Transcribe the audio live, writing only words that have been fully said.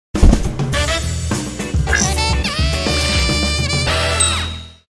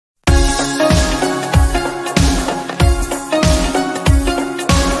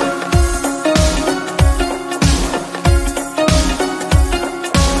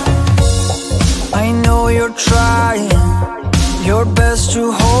you're trying your best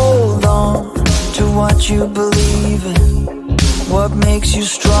to hold on to what you believe in, what makes you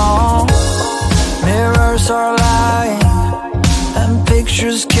strong. Mirrors are lying and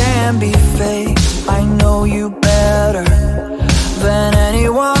pictures can be fake. I know you better than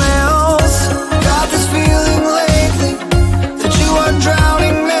anyone else. Got this feeling lately that you are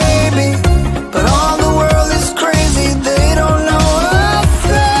drowning maybe, but all the world is crazy, they don't know a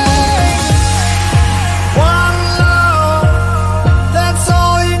thing. One love, that's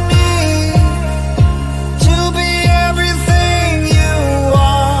all you need to be everything you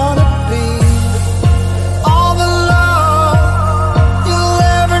wanna be. All the love you'll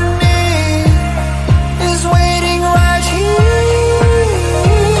ever need is waiting right here.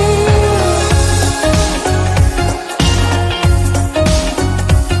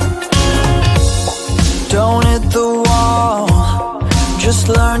 Don't hit the wall, just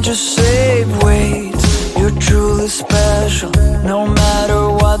learn to save weight. You're truly special, no matter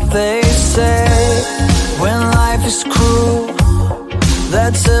what they say. When life is cruel,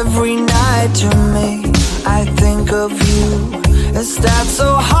 that's every night to me. I think of you, is that so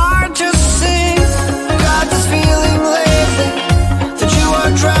hard to see? Got this feeling lately that you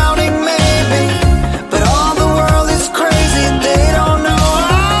are drowning maybe, but all the world is crazy, they don't know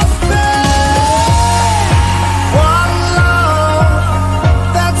a thing. One love,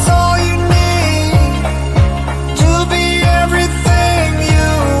 that's all you need to be everything you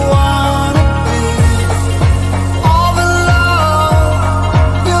wanna be. All the love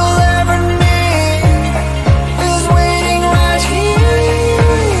you'll ever need is waiting right here.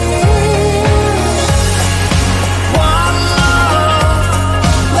 One love,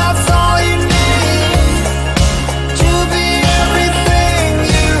 that's all you need to be everything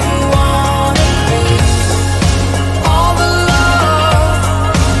you wanna be. All the love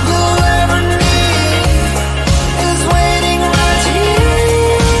you'll ever need is waiting right here.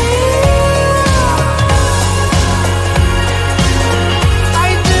 I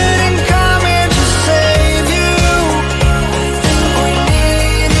didn't come here to save you. I think we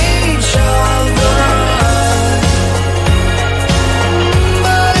need each other.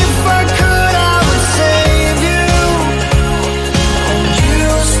 But if I could, I would save you. And you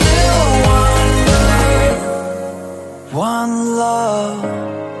still wonder. One love,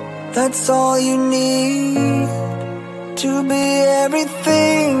 that's all you need to be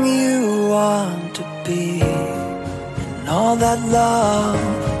everything you want to be. And all that love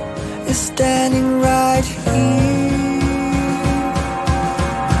is standing right here.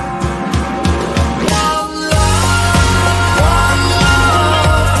 One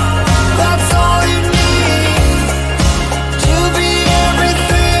love, that's all you need to be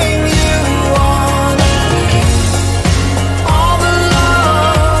everything you wanna be. All the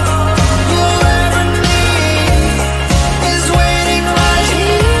love you'll ever need is waiting right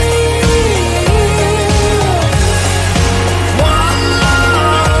here. One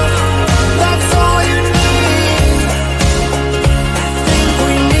love, that's all you need. I think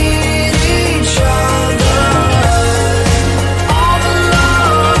we need each other. All the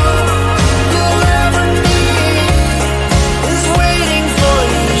love you'll ever need is waiting for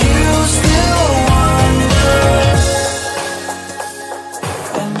you. You still wonder,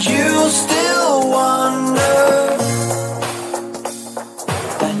 and you still wonder,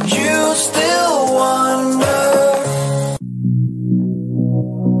 and you still wonder.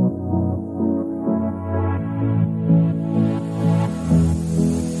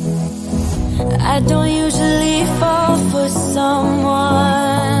 I don't usually fall for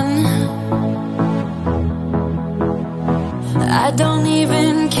someone. I don't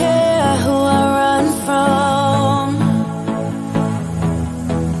even care who I run from.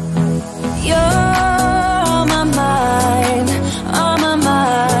 You're on my mind,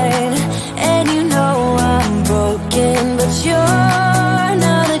 and you know I'm broken, but you're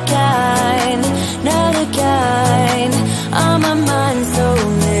not the kind on my mind, so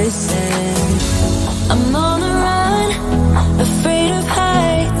listen. I'm on the run, afraid of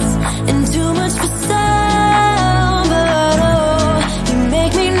heights and too much for sound, but oh, you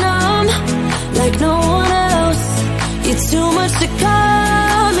make me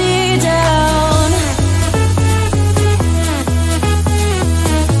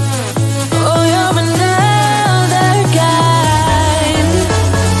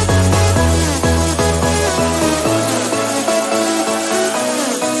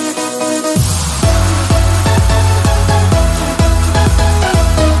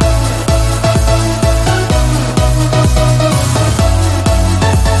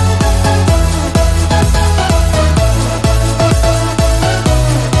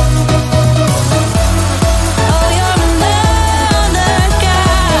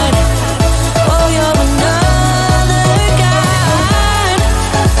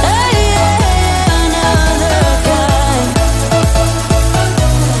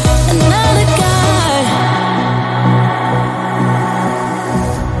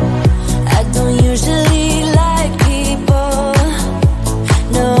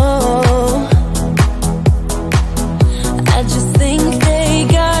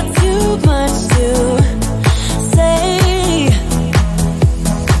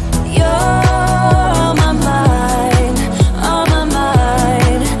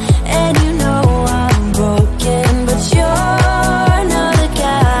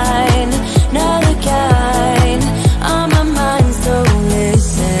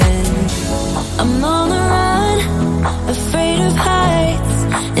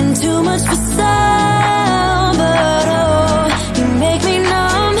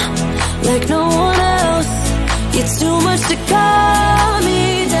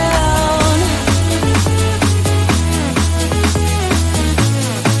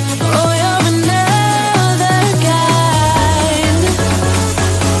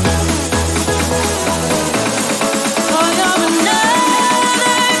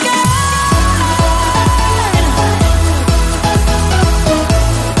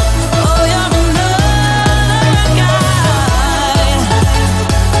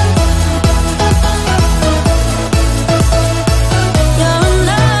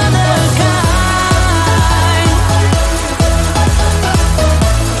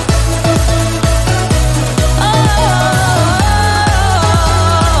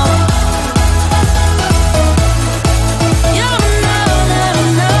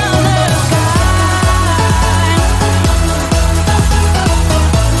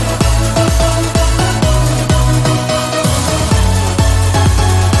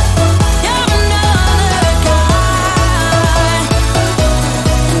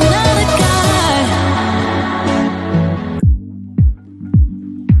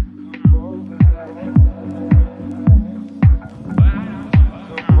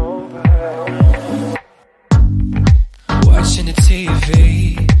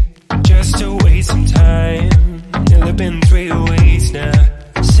baby, just to waste some time. It's been 3 weeks now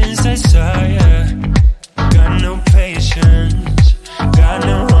since I saw ya. Got no patience, got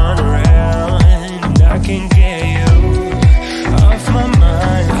no one around, and I can get you off my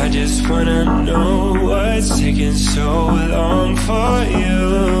mind. I just wanna know what's taking so long for you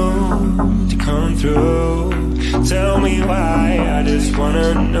to come through. Tell me why. I just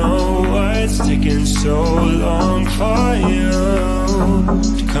wanna know what's taking so long for you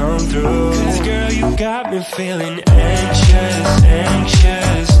to come through. 'Cause girl, you got me feeling anxious,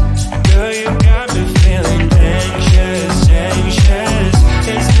 anxious. Girl, you got me feeling anxious, anxious.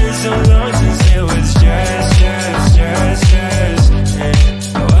 It's been so long since it was just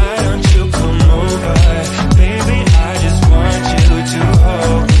why don't you come over? Baby, I just want you to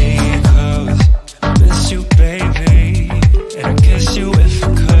hold me close. Miss you, baby, and I'd kiss you if I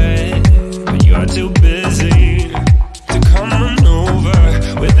could, but you're too busy to come on over.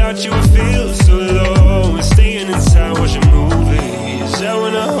 Without you I feel so low, staying inside watching movies. I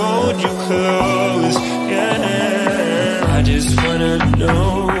wanna hold you close, yeah. I just wanna know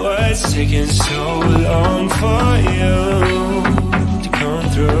what's taking so long for you to come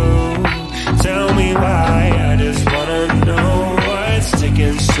through. Tell me why. I just wanna know what's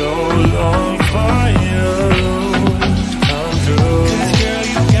taking so long for you to come through. 'Cause girl,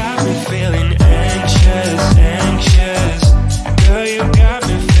 you got me feeling anxious, anxious. Girl, you got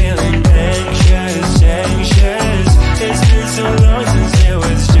me feeling anxious, anxious. It's been so long since it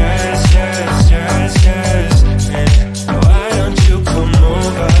was just why don't you come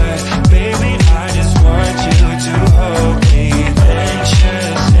over? Baby, I just want you to hold me.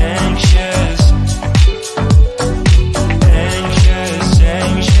 Anxious, anxious. Anxious,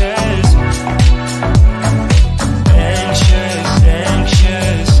 anxious. Anxious,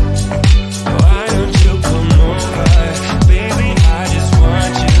 anxious. Why don't you come over? Baby, I just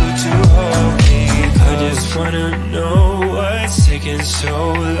want you to hold me. I just wanna know what's taking so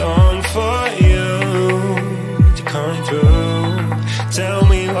long for you to come through. Tell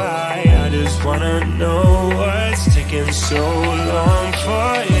me why. I just wanna know what's taking so long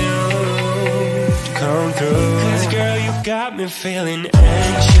for you to come through. 'Cause girl, you got me feeling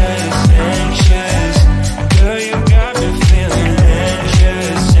anxious, anxious. Girl, you got me feeling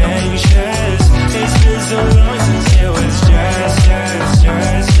anxious, anxious. It's been so long since it was just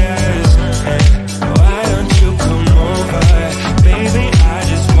why don't you come over? Baby, I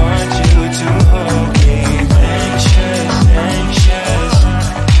just want you to hold me. Anxious, anxious.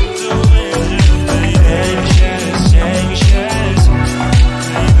 Anxious, anxious.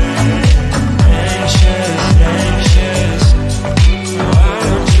 Anxious, anxious. Why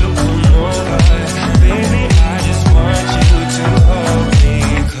don't you come over? Baby, I just want you to hold me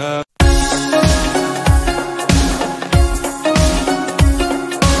close.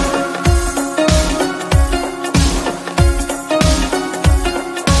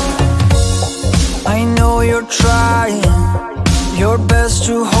 I know you're trying your best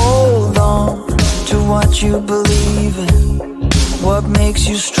to hold on to what you believe in, what makes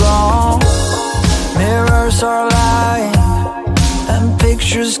you strong. Mirrors are lying and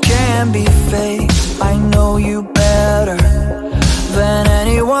pictures can be fake. I know you better than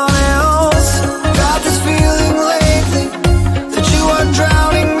anyone else. Got this feeling lately that you are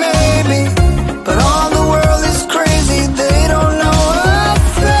drowning maybe, but all the world is crazy, they don't know a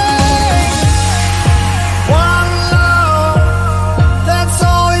thing. One love, that's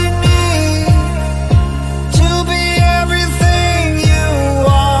all you need to be everything you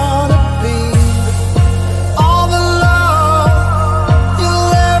wanna be. All the love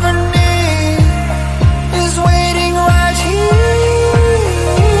you'll ever need is waiting right here.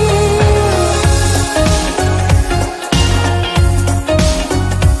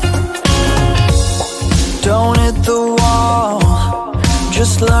 Don't hit the wall,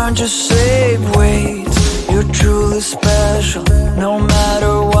 just learn to save weight. You're truly special, no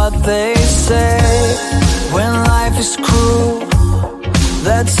matter what they say. When life is cruel,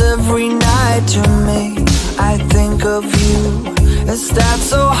 that's every night to me. I think of you, is that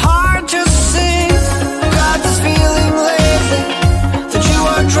so hard to see? Got this feeling lately that you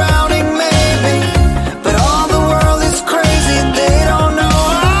are drowning maybe, but all the world is crazy, they don't know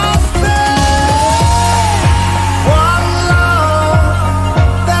a thing. One love,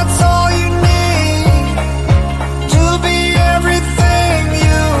 that's all you need to be everything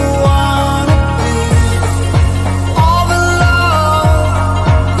you wanna be. All the love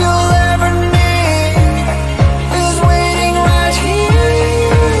you'll ever need is waiting right here.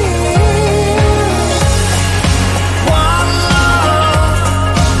 One love.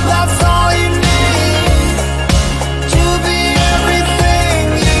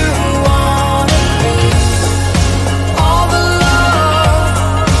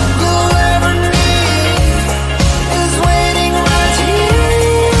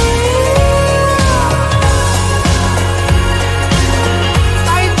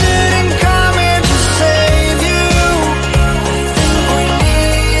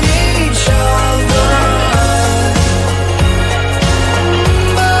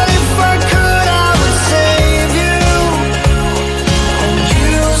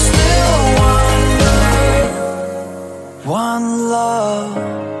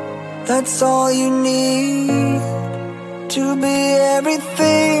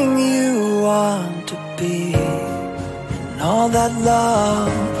 everything you want to be. And all that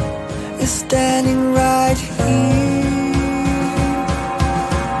love is standing right here.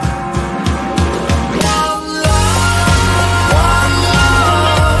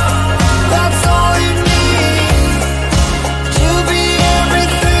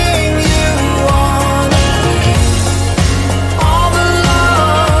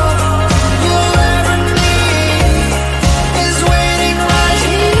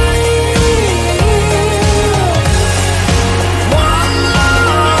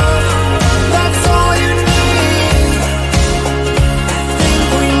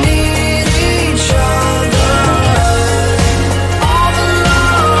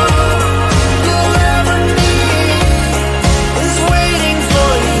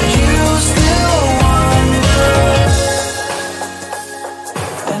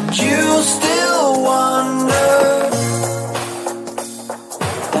 You still